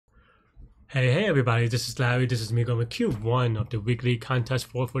Hey everybody, this is Larry. This is me going with Q1 of the weekly contest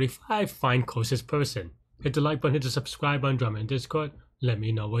 445 Find Closest Person. Hit the like button, hit the subscribe button, drop me in Discord. Let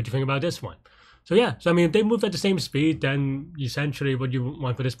me know what you think about this one. So I mean, if they move at the same speed, then essentially what you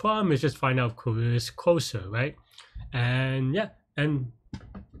want for this problem is just find out who is closer, right? And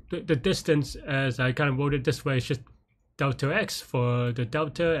the distance, as I kind of wrote it this way, is just delta x for the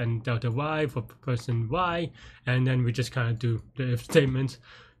delta and delta y for person y, and then we just kind of do the if statements.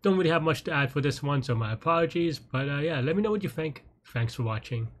 Don't really have much to add for this one, so my apologies. But let me know what you think. Thanks for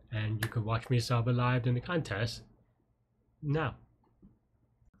watching, and you can watch me solve it live in the contest now.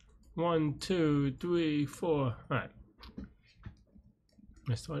 1, 2, 3, 4. All right.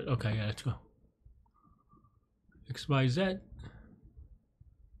 Let's start. Okay, yeah, let's go. X, Y, Z.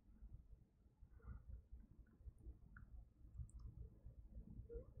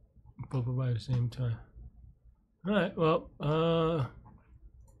 Both are at the same time. All right. Well,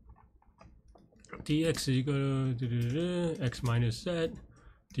 dx is equal to x minus z,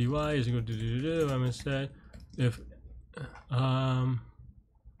 dy is equal to y minus z. If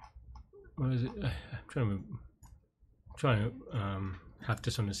what is it? I'm trying to have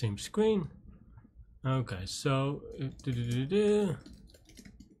this on the same screen. Okay, so if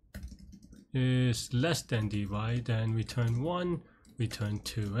is less than dy, then return 1, return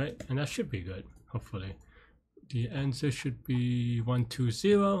 2, right? And that should be good, hopefully. The answer should be 1, 2,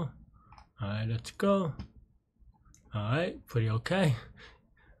 0. Alright, let's go. Alright, pretty okay.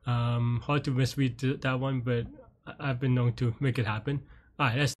 Hard to misread that one, but I've been known to make it happen.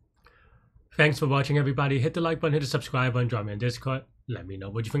 Alright, thanks for watching, everybody. Hit the like button, hit the subscribe button, drop me in Discord. Let me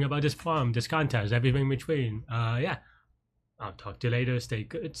know what you think about this farm, this contest, everything between. I'll talk to you later. Stay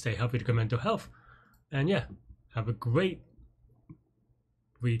good, stay healthy, to good mental health. And have a great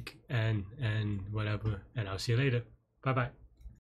week and whatever. And I'll see you later. Bye-bye.